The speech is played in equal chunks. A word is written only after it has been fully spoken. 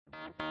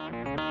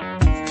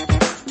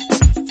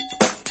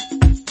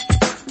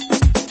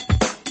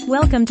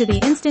Welcome to the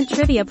Instant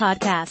Trivia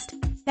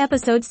Podcast,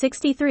 episode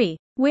 63,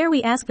 where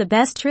we ask the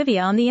best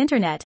trivia on the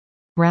internet.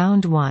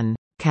 Round 1.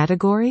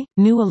 Category: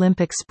 New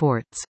Olympic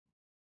Sports.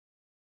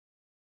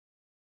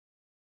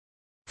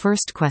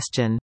 First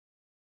question.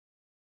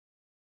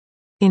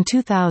 In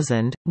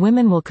 2000,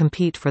 women will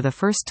compete for the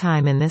first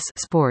time in this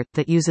sport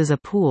that uses a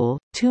pool,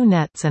 2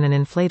 nets and an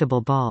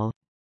inflatable ball.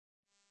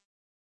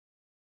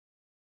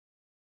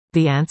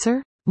 The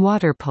answer?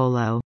 Water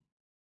polo.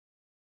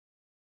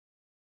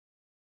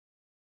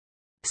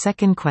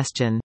 Second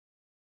question.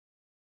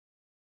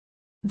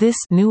 This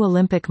new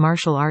Olympic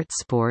martial arts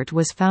sport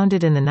was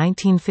founded in the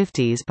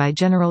 1950s by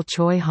General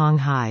Choi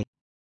Hong-hai.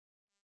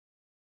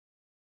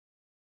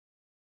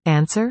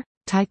 Answer: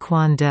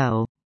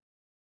 Taekwondo.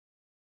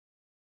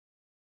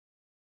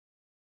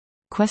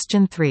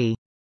 Question 3.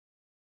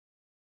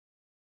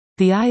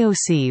 The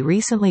IOC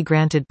recently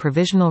granted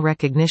provisional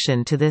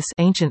recognition to this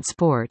ancient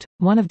sport,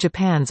 one of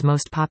Japan's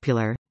most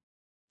popular.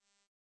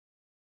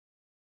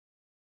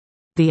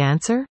 The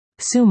answer?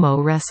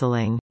 Sumo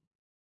wrestling.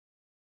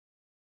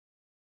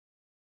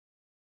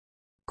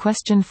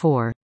 Question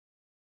 4.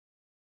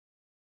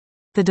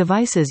 The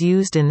devices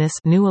used in this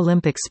new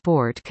Olympic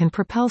sport can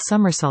propel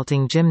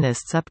somersaulting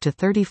gymnasts up to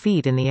 30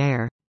 feet in the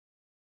air.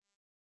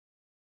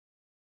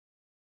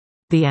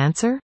 The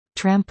answer?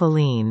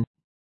 Trampoline.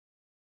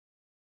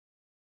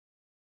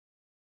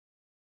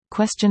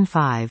 Question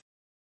 5.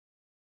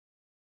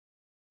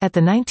 At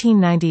the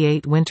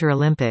 1998 Winter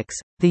Olympics,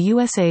 the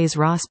USA's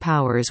Ross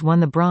Powers won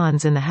the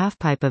bronze in the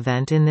halfpipe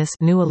event in this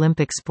new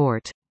Olympic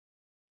sport.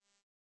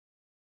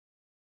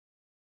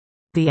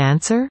 The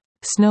answer?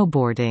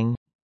 Snowboarding.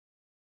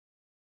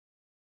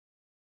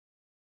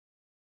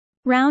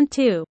 Round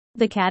 2.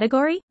 The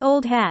category: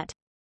 Old hat.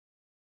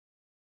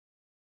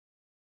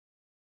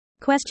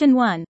 Question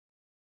 1.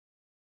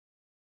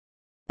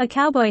 A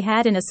cowboy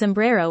hat and a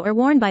sombrero are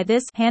worn by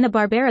this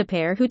Hanna-Barbera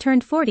pair who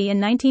turned 40 in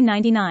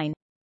 1999.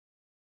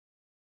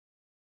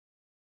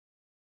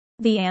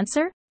 The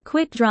answer?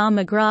 Quick Draw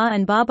McGraw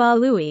and Baba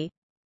Louie.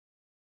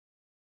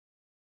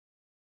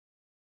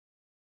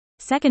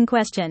 Second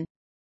question.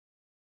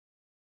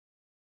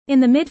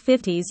 In the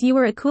mid-50s you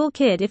were a cool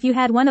kid if you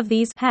had one of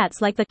these hats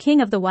like the King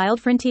of the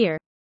Wild Frontier.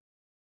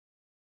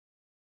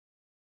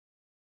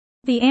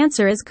 The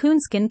answer is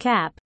coonskin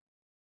cap.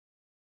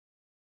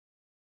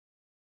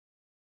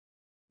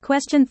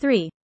 Question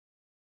 3.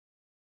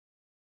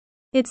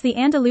 It's the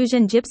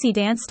Andalusian gypsy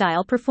dance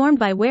style performed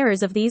by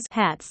wearers of these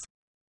hats.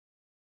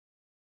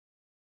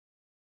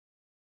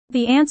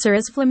 The answer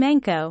is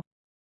flamenco.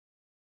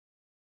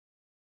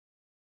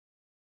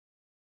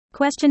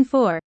 Question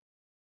 4.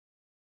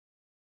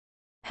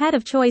 Hat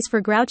of choice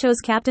for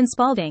Groucho's Captain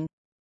Spaulding.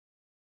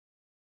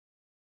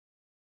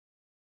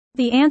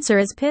 The answer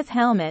is pith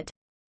helmet.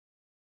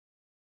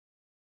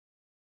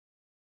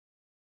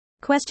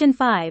 Question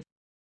 5.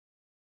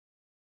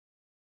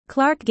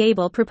 Clark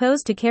Gable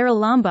proposed to Carole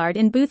Lombard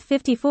in booth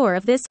 54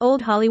 of this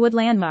old Hollywood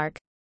landmark.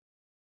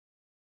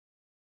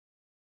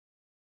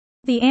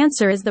 The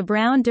answer is the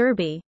Brown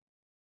Derby.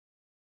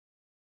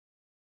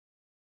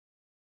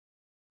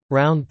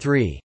 Round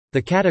 3.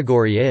 The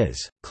category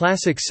is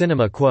Classic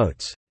Cinema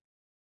Quotes.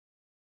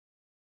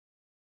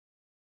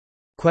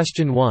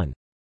 Question 1.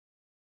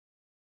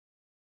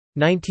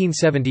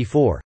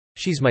 1974.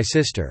 She's my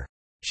sister.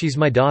 She's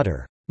my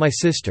daughter. My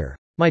sister.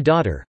 My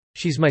daughter.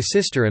 She's my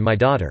sister and my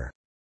daughter.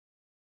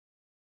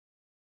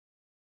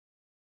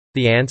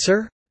 The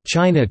answer?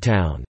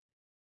 Chinatown.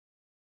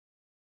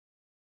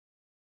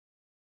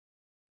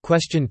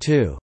 Question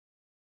 2.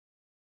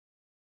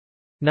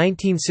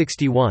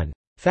 1961.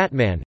 Fat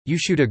man, you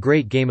shoot a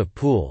great game of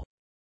pool.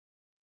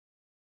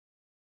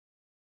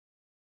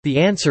 The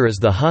answer is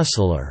The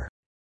Hustler.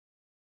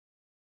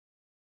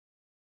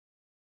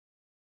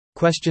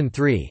 Question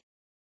 3.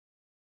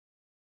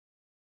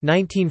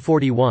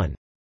 1941.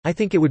 I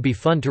think it would be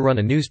fun to run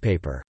a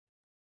newspaper.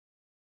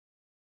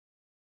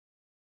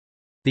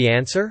 The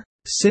answer?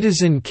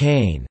 Citizen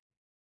Kane.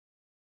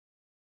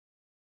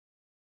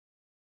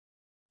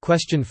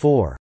 Question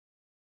 4.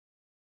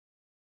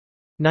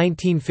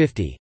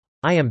 1950.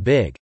 I am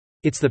big.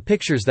 It's the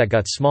pictures that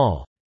got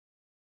small.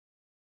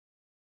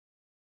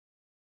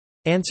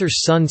 Answer: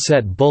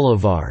 Sunset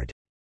Boulevard.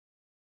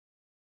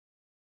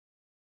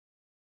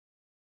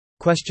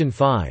 Question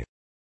 5.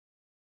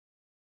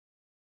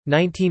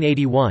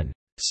 1981.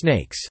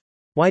 Snakes.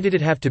 Why did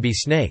it have to be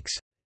snakes?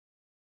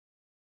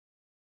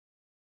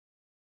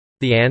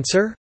 The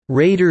answer?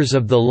 Raiders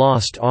of the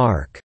Lost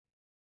Ark.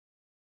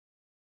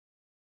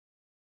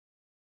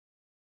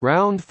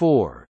 Round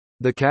 4.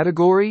 The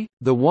category: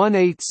 The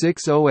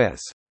 1860s.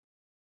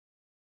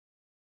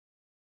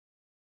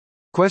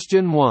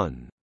 Question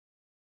 1.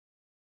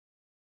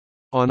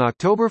 On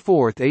October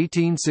 4,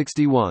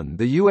 1861,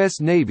 the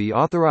U.S. Navy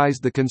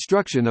authorized the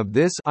construction of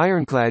this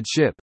ironclad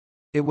ship.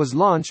 It was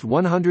launched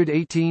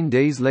 118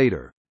 days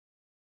later.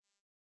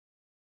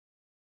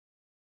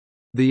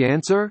 The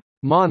answer?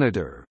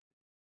 Monitor.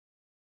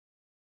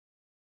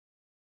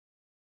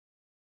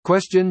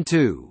 Question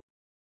 2.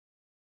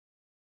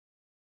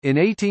 In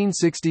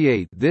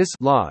 1868 this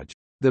lodge,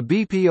 the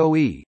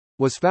BPOE,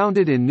 was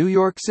founded in New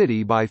York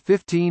City by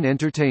 15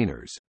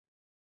 entertainers.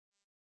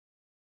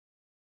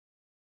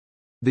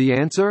 The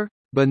answer?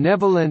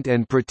 Benevolent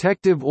and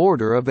Protective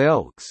Order of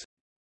Elks.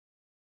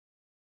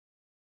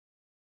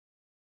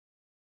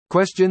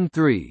 Question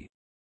 3.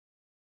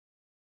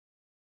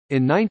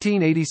 In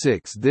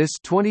 1986 this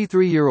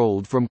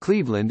 23-year-old from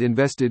Cleveland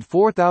invested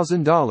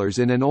 $4,000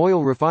 in an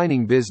oil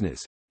refining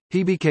business.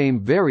 He became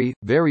very,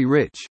 very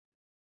rich.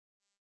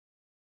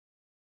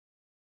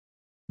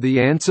 The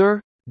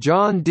answer?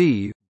 John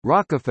D.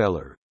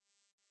 Rockefeller.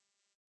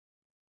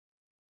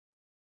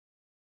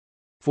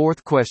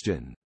 Fourth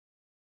question.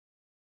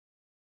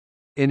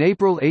 In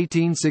April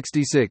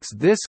 1866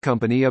 this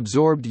company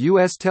absorbed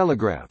U.S.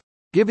 Telegraph,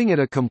 giving it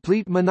a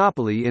complete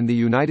monopoly in the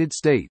United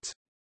States.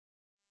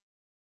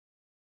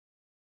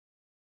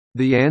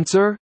 The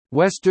answer?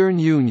 Western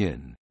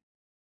Union.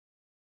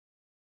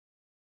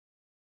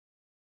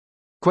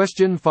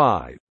 Question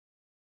 5.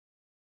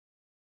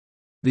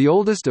 The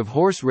oldest of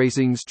horse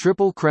racing's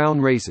Triple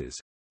Crown races.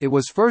 It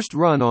was first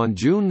run on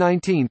June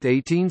 19,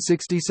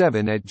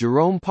 1867 at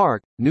Jerome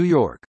Park, New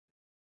York.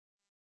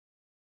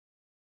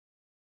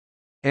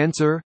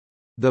 Answer: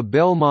 the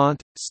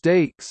Belmont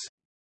Stakes.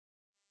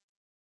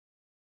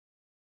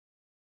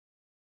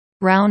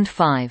 Round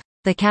 5.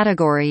 The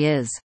category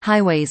is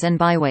highways and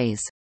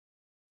byways.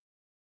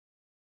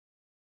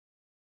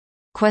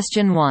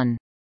 Question 1.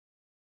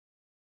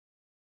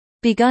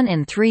 Begun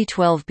in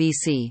 312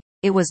 BC,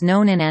 it was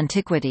known in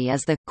antiquity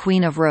as the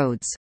Queen of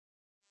Roads.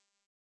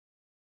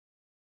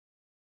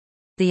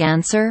 The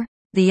answer?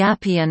 The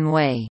Appian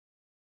Way.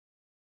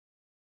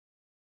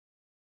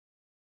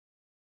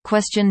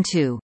 Question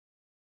 2.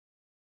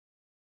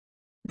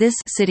 This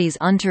city's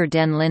Unter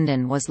den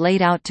Linden was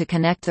laid out to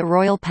connect the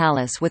royal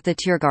palace with the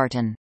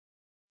Tiergarten.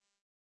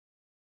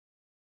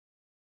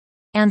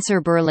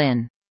 Answer: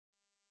 Berlin.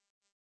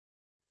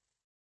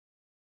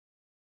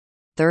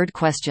 Third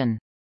question.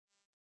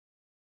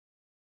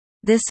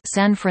 This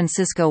San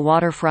Francisco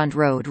waterfront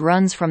road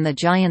runs from the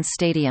Giants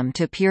Stadium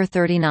to Pier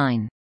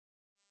 39.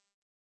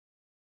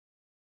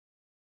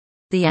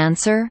 The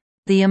answer?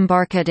 The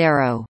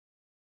Embarcadero.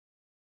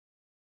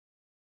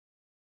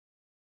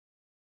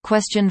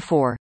 Question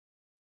 4.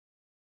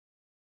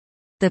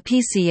 The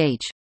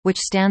PCH, which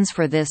stands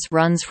for this,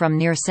 runs from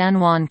near San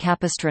Juan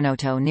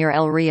Capistranoto near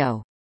El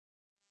Rio.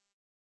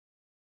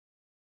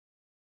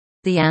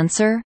 The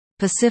answer?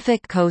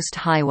 Pacific Coast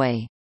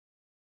Highway.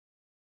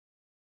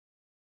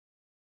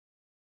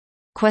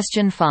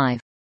 Question 5.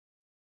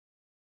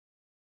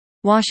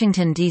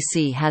 Washington,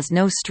 D.C. has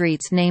no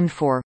streets named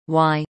for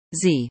Y,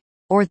 Z,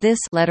 or this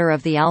letter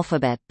of the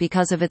alphabet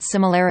because of its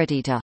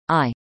similarity to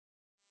I.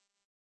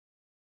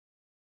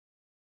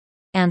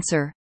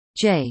 Answer: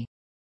 J.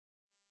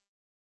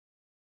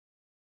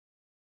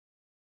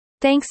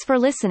 Thanks for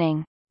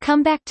listening.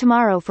 Come back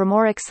tomorrow for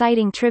more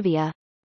exciting trivia.